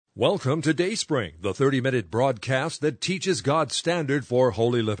Welcome to Dayspring, the 30-minute broadcast that teaches God's standard for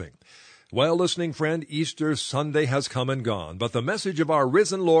holy living. Well, listening friend, Easter Sunday has come and gone, but the message of our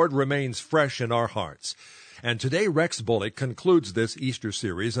risen Lord remains fresh in our hearts. And today Rex Bullock concludes this Easter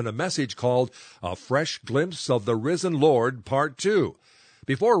series in a message called A Fresh Glimpse of the Risen Lord, Part 2.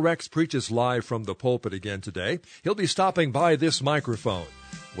 Before Rex preaches live from the pulpit again today, he'll be stopping by this microphone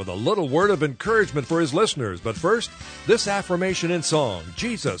with a little word of encouragement for his listeners. But first, this affirmation in song,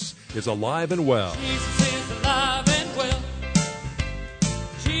 Jesus is alive and well. Jesus is alive and well.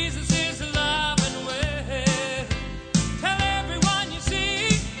 Jesus is alive and well. Tell everyone you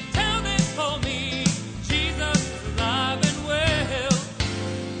see, tell them for me. Jesus is alive and well.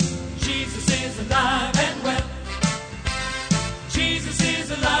 Jesus is alive and well. Jesus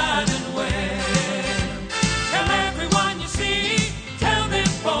is alive and well. Tell everyone you see, tell them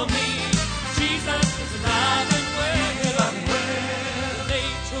for me. Jesus is alive and well. They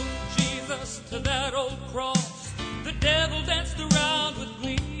took Jesus to that old cross. The devil danced around with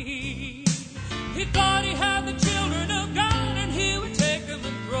glee. He thought he had the children of God and he would take them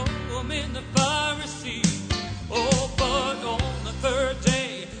and throw them in the fiery sea. Oh, but on the third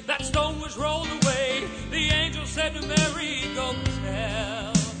day, that stone was rolled away. The angel said to Mary, go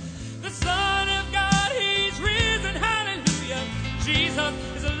tell the Son of God he's risen, hallelujah. Jesus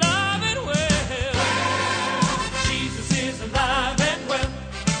is alive and well. Jesus is alive and well.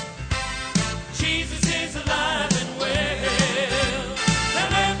 Jesus is alive and well.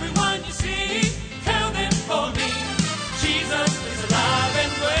 Tell everyone you see, tell them for me. Jesus is alive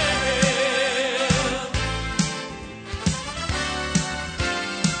and well.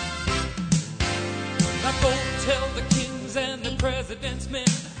 Now go tell the kings and the president's men,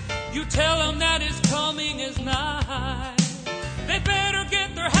 you tell them that his coming is nigh. They better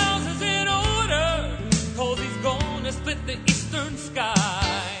get their houses in order, 'cause he's gonna split the eastern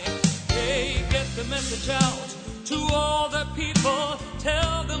sky. Hey, get the message out to all the people.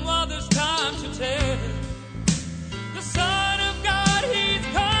 Tell them while there's time to tell. The Son of God, he's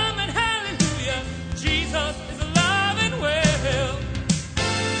coming, hallelujah. Jesus is alive and well.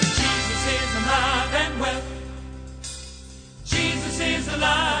 Jesus is alive and well. Jesus is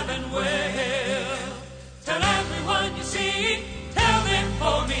alive and well. Tell everyone you see, tell them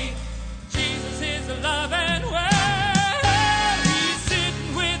for me. Jesus is alive and well. He's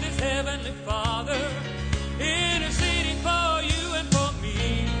sitting with his heavenly Father, interceding for you and for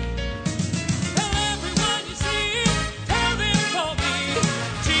me. Tell everyone you see, tell them for me.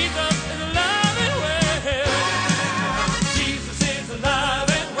 Jesus is alive and well. Jesus is alive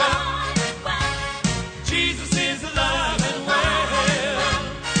and well. Jesus is alive and well.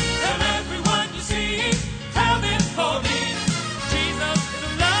 Tell everyone you see, tell them for me. Jesus is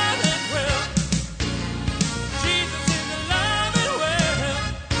alive and well. Jesus is alive and well.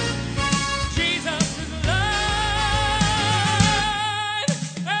 Jesus is alive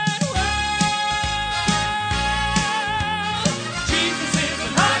and well. Jesus is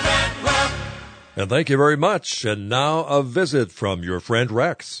alive and well. And thank you very much. And now a visit from your friend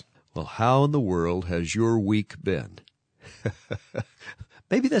Rex. Well, how in the world has your week been?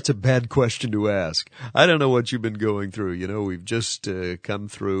 Maybe that's a bad question to ask. I don't know what you've been going through. You know, we've just come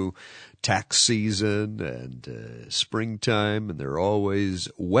through tax season and springtime, and there are always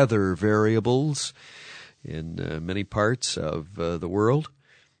weather variables in many parts of the world.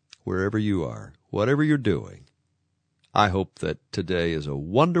 Wherever you are, whatever you're doing, I hope that today is a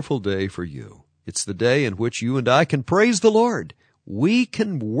wonderful day for you. It's the day in which you and I can praise the Lord. We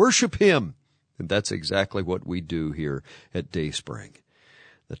can worship Him. And that's exactly what we do here at Dayspring.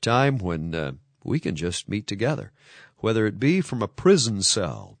 The time when we can just meet together, whether it be from a prison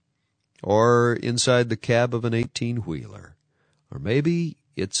cell or inside the cab of an 18-wheeler, or maybe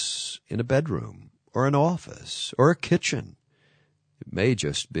it's in a bedroom or an office or a kitchen. It may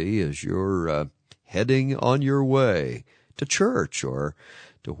just be as you're heading on your way to church or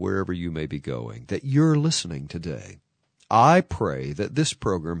to wherever you may be going, that you're listening today. I pray that this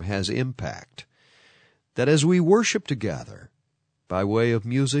program has impact, that as we worship together by way of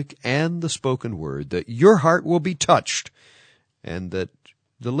music and the spoken word, that your heart will be touched and that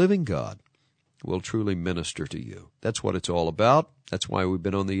the living God will truly minister to you. That's what it's all about. That's why we've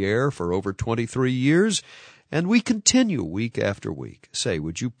been on the air for over 23 years, and we continue week after week. Say,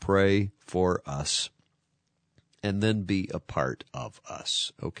 would you pray for us? And then be a part of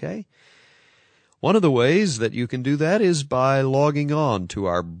us, okay? One of the ways that you can do that is by logging on to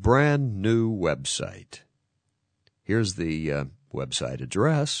our brand new website. Here's the website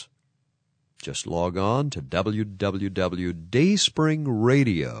address. Just log on to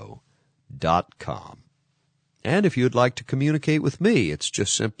www.dayspringradio.com. And if you'd like to communicate with me, it's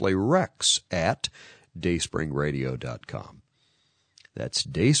just simply rex@dayspringradio.com. That's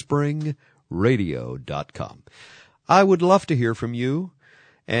dayspringradio.com. I would love to hear from you.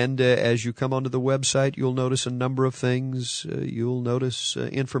 And as you come onto the website, you'll notice a number of things. You'll notice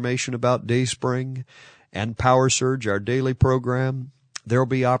information about Dayspring and Power Surge, our daily program. There'll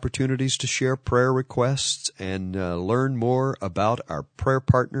be opportunities to share prayer requests and learn more about our prayer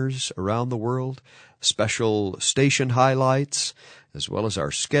partners around the world, special station highlights, as well as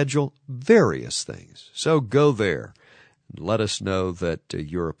our schedule, various things. So go there and let us know that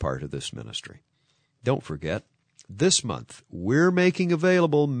you're a part of this ministry. Don't forget, this month we're making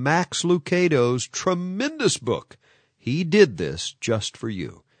available Max Lucado's tremendous book, He Did This Just For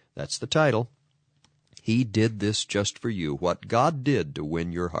You. That's the title. He Did This Just For You, What God Did to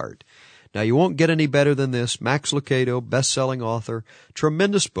Win Your Heart. Now, you won't get any better than this. Max Lucado, best-selling author,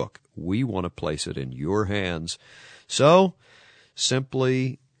 tremendous book. We want to place it in your hands. So,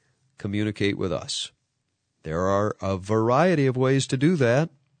 simply communicate with us. There are a variety of ways to do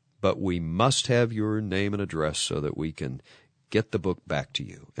that, but we must have your name and address so that we can get the book back to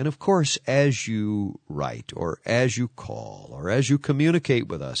you. And of course, as you write, or as you call, or as you communicate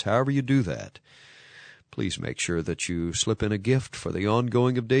with us, however you do that, please make sure that you slip in a gift for the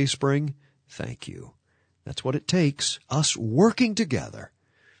ongoing of Dayspring. Thank you. That's what it takes, us working together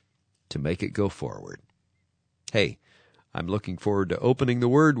to make it go forward. Hey, I'm looking forward to opening the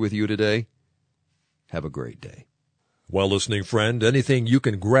Word with you today. Have a great day. Well, listening friend, anything you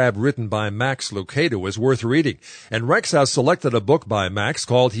can grab written by Max Lucado is worth reading. And Rex has selected a book by Max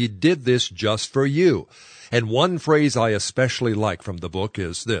called He Did This Just For You. And one phrase I especially like from the book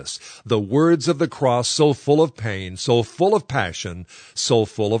is this: the words of the cross, so full of pain, so full of passion, so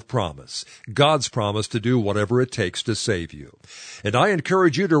full of promise. God's promise to do whatever it takes to save you. And I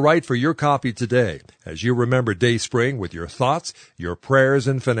encourage you to write for your copy today as you remember Dayspring with your thoughts, your prayers,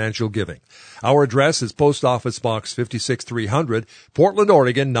 and financial giving. Our address is Post Office Box 56300, Portland,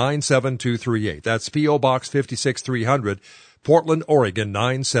 Oregon 97238. That's P.O. Box 56300, Portland, Oregon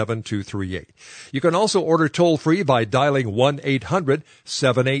 97238. You can also order toll-free by dialing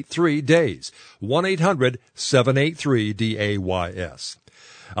 1-800-783-DAYS, 1-800-783-DAYS.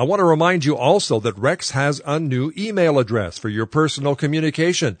 I want to remind you also that Rex has a new email address for your personal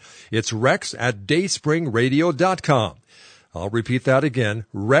communication. It's rex@dayspringradio.com. I'll repeat that again,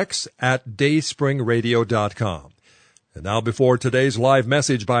 rex@dayspringradio.com. And now, before today's live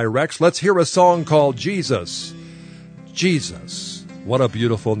message by Rex, let's hear a song called Jesus. Jesus, what a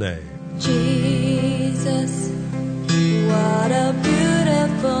beautiful name. Jesus, what a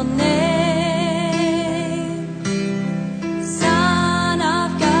beautiful name. Son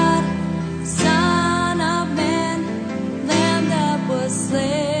of God, Son of Man, Lamb that was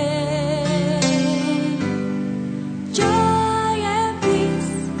slain. Joy and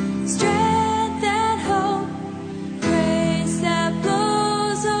peace, strength and hope, grace that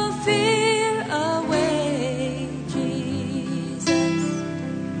blows all fear away. Jesus,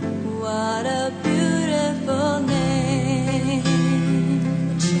 what a beautiful name.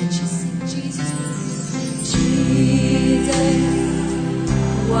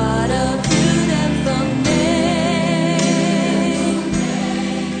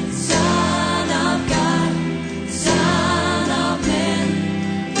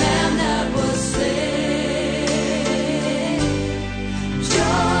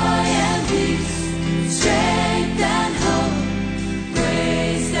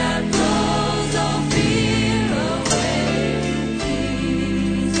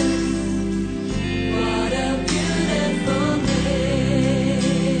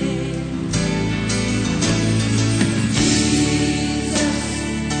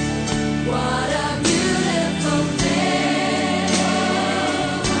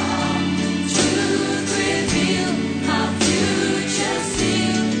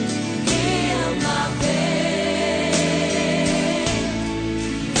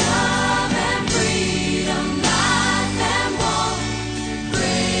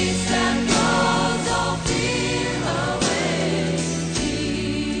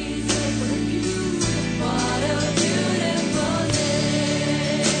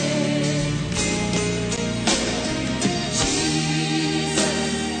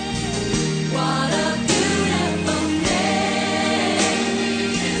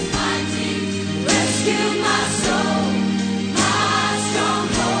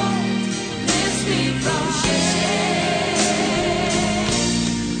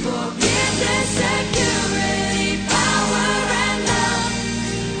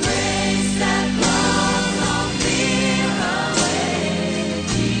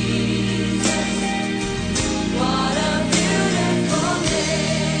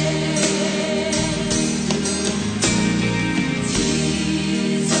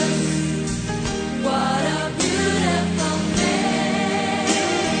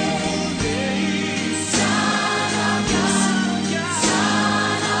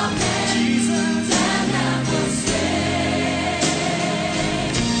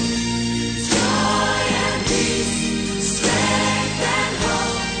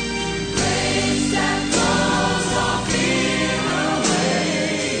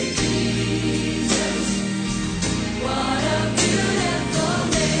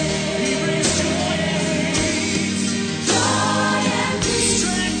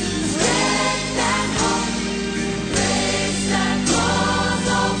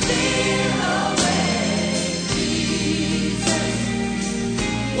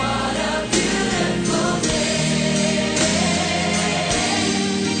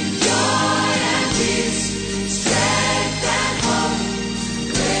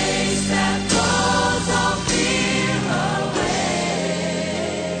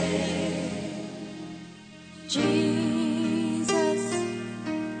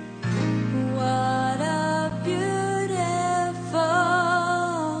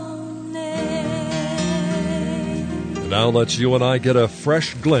 Now let's you and I get a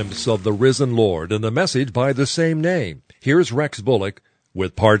fresh glimpse of the risen Lord in the message by the same name. Here's Rex Bullock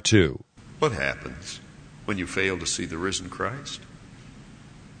with part 2. What happens when you fail to see the risen Christ?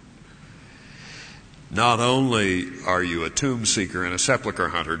 Not only are you a tomb seeker and a sepulcher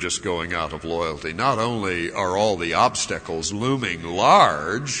hunter just going out of loyalty, not only are all the obstacles looming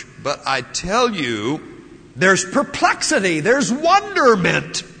large, but I tell you, there's perplexity, there's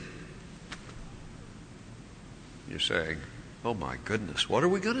wonderment. You're saying, oh my goodness, what are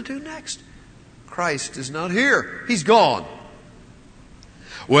we going to do next? Christ is not here. He's gone.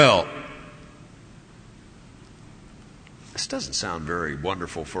 Well, this doesn't sound very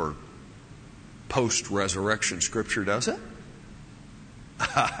wonderful for post-resurrection scripture, does it?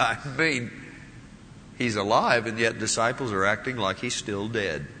 I mean, he's alive and yet disciples are acting like he's still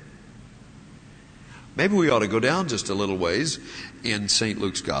dead. Maybe we ought to go down just a little ways in St.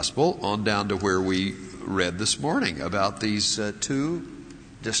 Luke's Gospel on down to where we read this morning about these two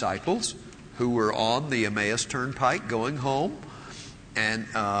disciples who were on the Emmaus Turnpike going home, and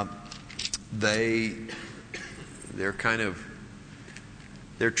they're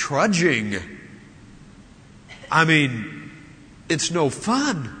trudging. I mean, it's no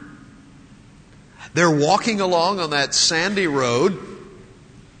fun. They're walking along on that sandy road,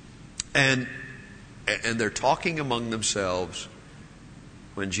 and they're talking among themselves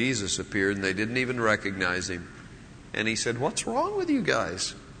when Jesus appeared, and they didn't even recognize him. And he said, "What's wrong with you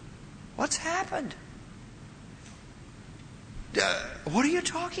guys? What's happened? What are you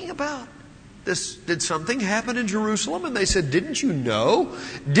talking about? Did something happen in Jerusalem?" And they said, "Didn't you know?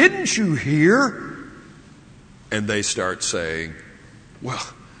 Didn't you hear?" And they start saying, "Well,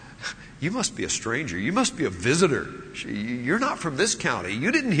 you must be a stranger. You must be a visitor. You're not from this county. You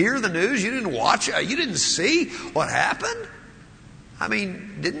didn't hear the news. You didn't watch it. You didn't see what happened. I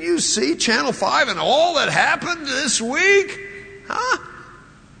mean, didn't you see Channel 5 and all that happened this week? Huh?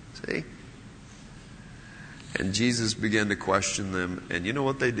 See?" And Jesus began to question them. And you know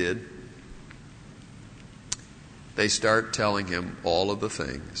what they did? They start telling him all of the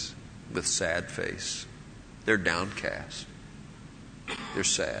things with sad face. They're downcast. They're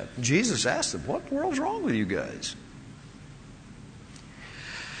sad. Jesus asked them, "What in the world's wrong with you guys?"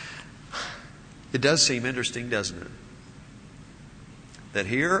 It does seem interesting, doesn't it? That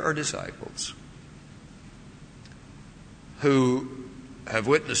here are disciples who have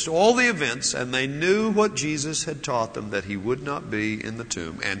witnessed all the events, and they knew what Jesus had taught them, that he would not be in the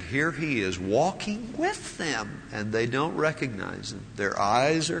tomb. And here he is walking with them, and they don't recognize him. Their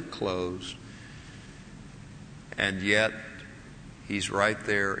eyes are closed. And yet, he's right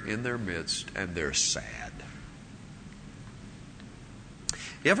there in their midst, and they're sad.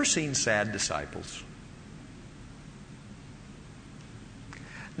 You ever seen sad disciples?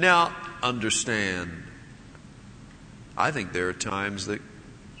 Now, understand, I think there are times that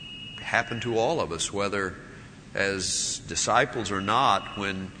happen to all of us, whether as disciples or not,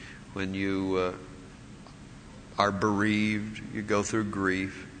 when you are bereaved, you go through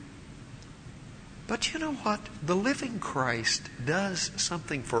grief. But you know what? The living Christ does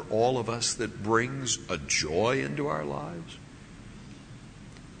something for all of us that brings a joy into our lives.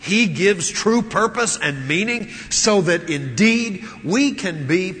 He gives true purpose and meaning so that indeed we can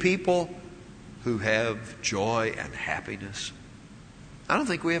be people who have joy and happiness. I don't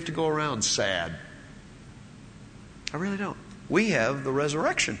think we have to go around sad. I really don't. We have the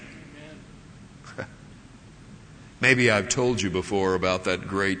resurrection. Maybe I've told you before about that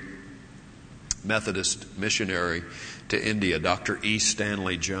great Methodist missionary to India, Dr. E.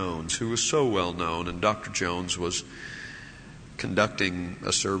 Stanley Jones, who was so well known. And Dr. Jones was conducting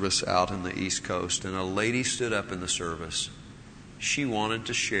a service out in the East Coast, and a lady stood up in the service. She wanted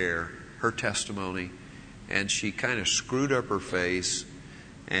to share her testimony, and she kind of screwed up her face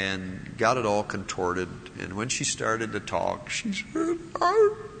and got it all contorted. And when she started to talk, she said,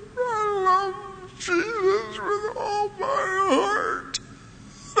 I love Jesus with all my heart.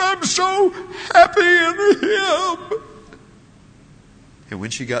 I'm so happy in Him. And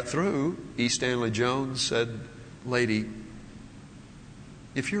when she got through, E. Stanley Jones said, "Lady,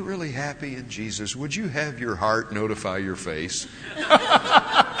 if you're really happy in Jesus, would you have your heart notify your face?"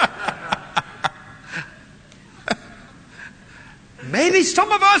 Maybe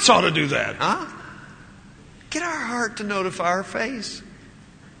some of us ought to do that, huh? Get our heart to notify our face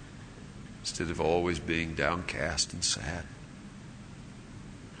instead of always being downcast and sad.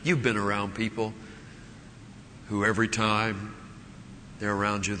 You've been around people who every time they're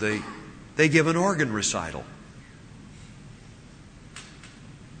around you, they give an organ recital.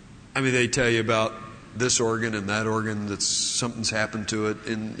 I mean, they tell you about this organ and that organ that's something's happened to it,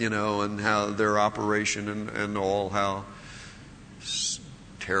 and how their operation and all how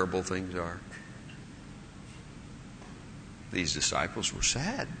terrible things are. These disciples were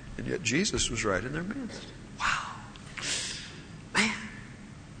sad, and yet Jesus was right in their midst. Wow. Man.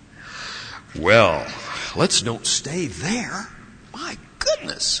 Well, let's don't stay there. My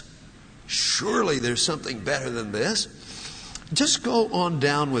goodness. Surely there's something better than this. Just go on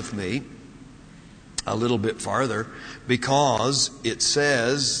down with me a little bit farther, because it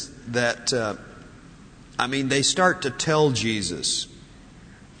says that, they start to tell Jesus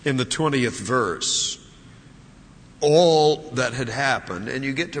in the 20th verse all that had happened. And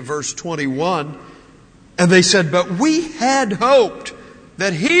you get to verse 21, and they said, "But we had hoped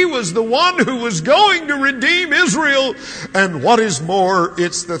that He was the one who was going to redeem Israel. And what is more,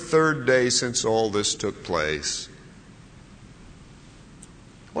 it's the third day since all this took place."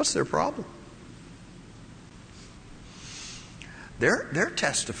 What's their problem? They're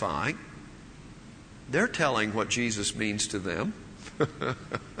testifying. They're telling what Jesus means to them.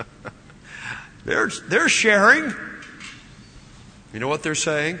 They're sharing. You know what they're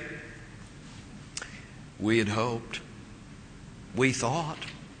saying? We had hoped. We thought.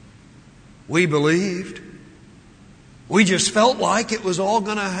 We believed. We just felt like it was all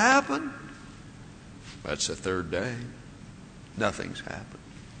going to happen. That's the third day. Nothing's happened.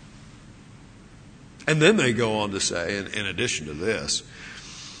 And then they go on to say, in addition to this,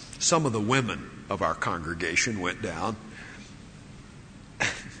 some of the women of our congregation went down,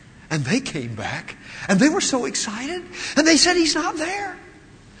 and they came back, and they were so excited, and they said He's not there.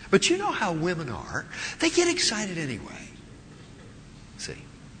 But you know how women are. They get excited anyway. See?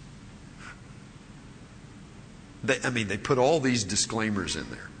 They put all these disclaimers in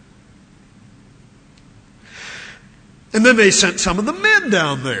there. And then they sent some of the men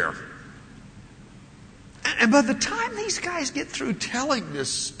down there. And by the time these guys get through telling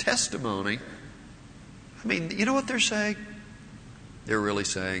this testimony, you know what they're saying? They're really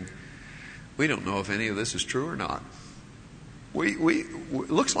saying, we don't know if any of this is true or not. We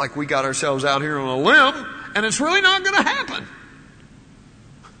looks like we got ourselves out here on a limb, and it's really not going to happen.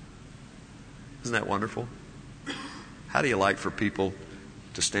 Isn't that wonderful? How do you like for people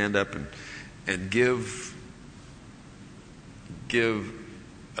to stand up and give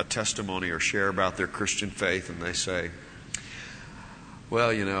a testimony or share about their Christian faith, and they say,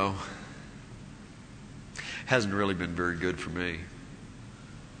 well, hasn't really been very good for me.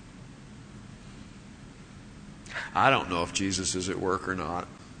 I don't know if Jesus is at work or not.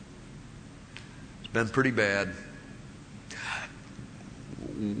 It's been pretty bad.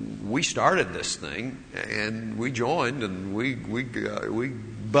 We started this thing, and we joined, and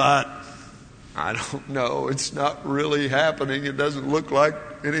but I don't know. It's not really happening. It doesn't look like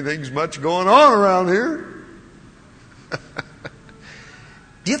anything's much going on around here.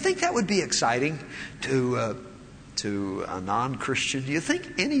 Do you think that would be exciting to a non-Christian? Do you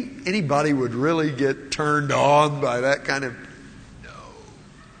think anybody would really get turned on by that kind of? No.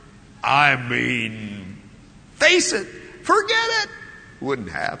 Face it. Forget it. Wouldn't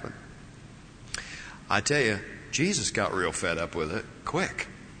happen. I tell you, Jesus got real fed up with it quick.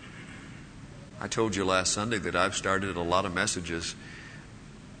 I told you last Sunday that I've started a lot of messages,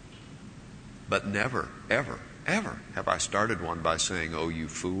 but never, ever, ever have I started one by saying, "Oh, you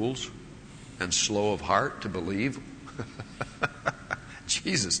fools, and slow of heart to believe."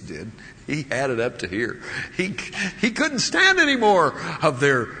 Jesus did. He had it up to here. He couldn't stand any more of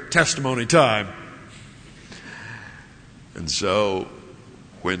their testimony time. And so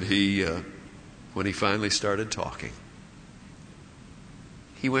when he finally started talking,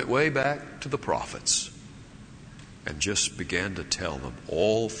 he went way back to the prophets and just began to tell them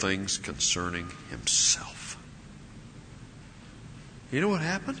all things concerning himself. You know what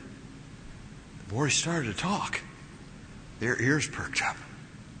happened? The more he started to talk, their ears perked up.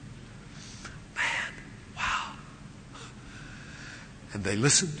 Man, wow. And they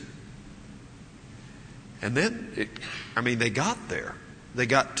listened. And then, they got there. They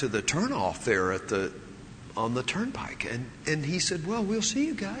got to the turnoff there on the turnpike. And he said, "Well, we'll see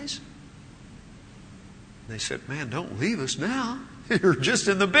you guys." And they said, "Man, don't leave us now. You're just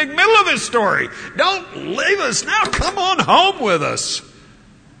in the big middle of this story. Don't leave us now. Come on home with us."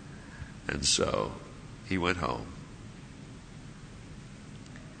 And so he went home.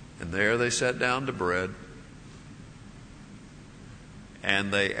 And there they sat down to bread.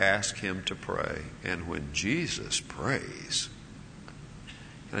 And they asked him to pray. And when Jesus prays,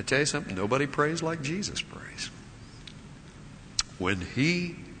 can I tell you something? Nobody prays like Jesus prays. When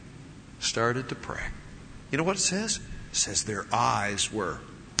he started to pray, you know what it says? It says their eyes were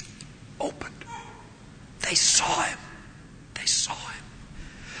opened. They saw him. They saw him.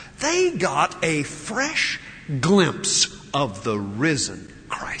 They got a fresh glimpse of the risen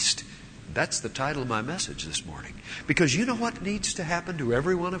Christ. That's the title of my message this morning. Because you know what needs to happen to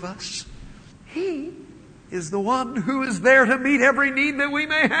every one of us? He is the one who is there to meet every need that we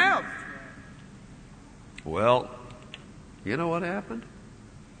may have. Well, you know what happened?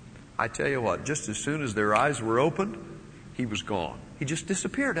 I tell you what, just as soon as their eyes were opened, he was gone. He just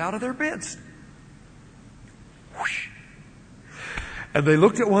disappeared out of their midst. Whoosh. And they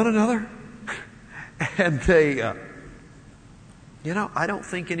looked at one another, and they, I don't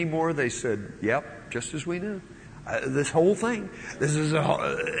think anymore they said, yep, just as we knew. This whole thing,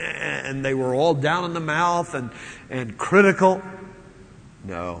 and they were all down in the mouth and critical.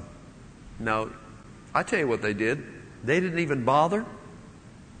 No. I tell you what they did. They didn't even bother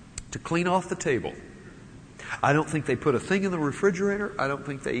to clean off the table. I don't think they put a thing in the refrigerator. I don't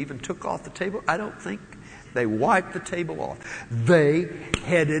think they even took off the table. I don't think they wiped the table off. They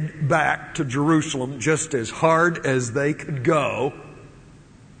headed back to Jerusalem just as hard as they could go.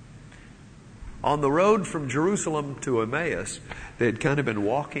 On the road from Jerusalem to Emmaus, they had kind of been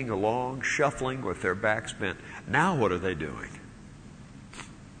walking along, shuffling with their backs bent. Now what are they doing?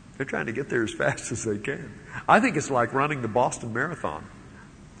 They're trying to get there as fast as they can. I think it's like running the Boston Marathon.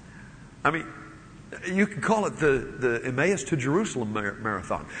 I mean, you could call it the Emmaus to Jerusalem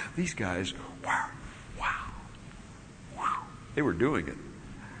Marathon. These guys, wow. They were doing it.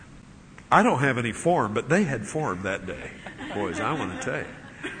 I don't have any form, but they had form that day. Boys, I want to tell you.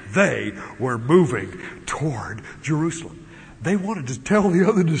 They were moving toward Jerusalem. They wanted to tell the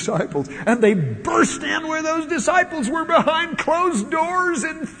other disciples, and they burst in where those disciples were behind closed doors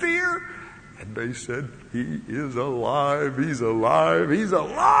in fear. And they said, He is alive, He's alive, He's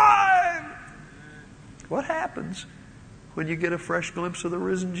alive. What happens when you get a fresh glimpse of the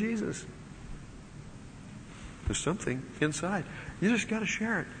risen Jesus? There's something inside. You just got to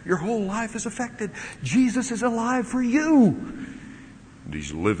share it. Your whole life is affected. Jesus is alive for you. And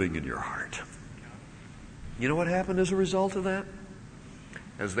He's living in your heart. You know what happened as a result of that?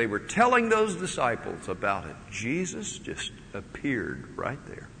 As they were telling those disciples about it, Jesus just appeared right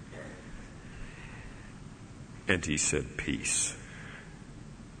there. And He said, peace.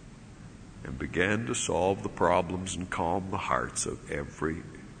 And began to solve the problems and calm the hearts of every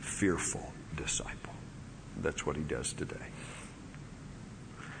fearful disciple. That's what He does today.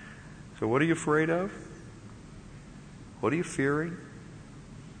 So what are you afraid of? What are you fearing?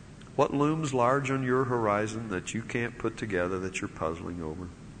 What looms large on your horizon that you can't put together, that you're puzzling over?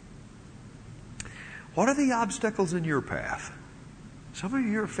 What are the obstacles in your path? Some of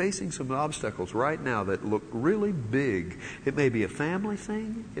you are facing some obstacles right now that look really big. It may be a family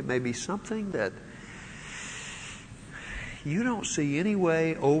thing. It may be something that you don't see any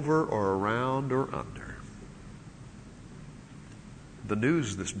way over or around or under. The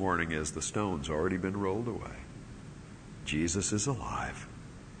news this morning is the stone's already been rolled away. Jesus is alive.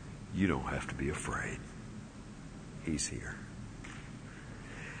 You don't have to be afraid. He's here.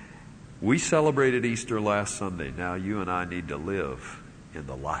 We celebrated Easter last Sunday. Now you and I need to live in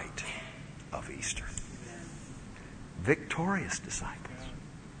the light of Easter. Victorious disciples.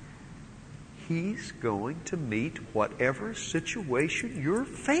 He's going to meet whatever situation you're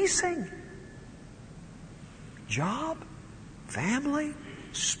facing. Job, family,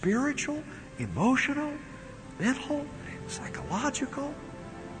 spiritual, emotional, mental, psychological,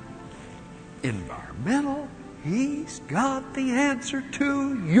 environmental. He's got the answer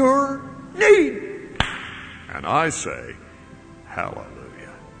to your need. And I say,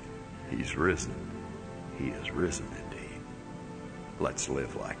 hallelujah. He's risen. He is risen indeed. Let's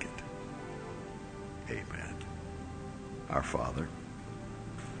live like it. Amen. Our Father,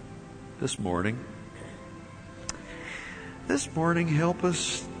 this morning, help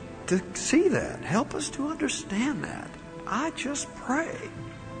us to see that. Help us to understand that. I just pray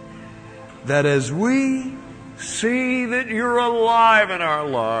that as we see that you're alive in our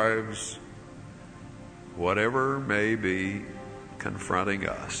lives, whatever may be confronting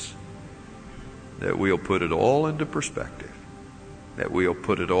us, that we'll put it all into perspective, that we'll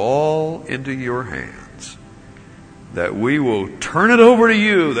put it all into your hands, that we will turn it over to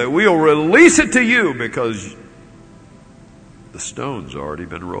you, that we'll release it to you, because the stone's already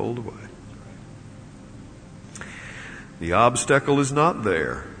been rolled away. The obstacle is not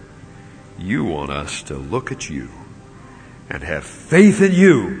there. You want us to look at you and have faith in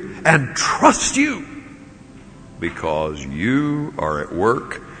you and trust you, because you are at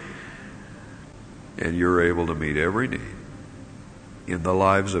work and you're able to meet every need in the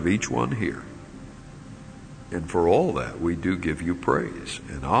lives of each one here. And for all that, we do give you praise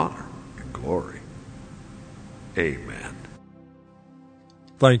and honor and glory. Amen.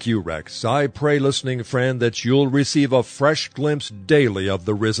 Thank you, Rex. I pray, listening friend, that you'll receive a fresh glimpse daily of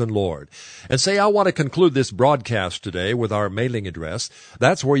the risen Lord. And say, I want to conclude this broadcast today with our mailing address.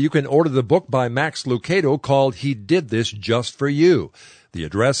 That's where you can order the book by Max Lucado called He Did This Just for You. The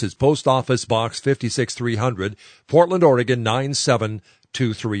address is Post Office Box 56300, Portland, Oregon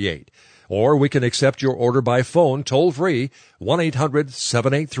 97238. Or we can accept your order by phone toll-free,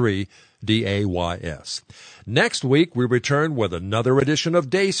 1-800-783-DAYS. Next week, we return with another edition of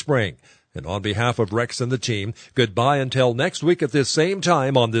Dayspring. And on behalf of Rex and the team, goodbye until next week at this same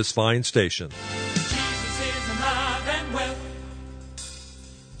time on this fine station.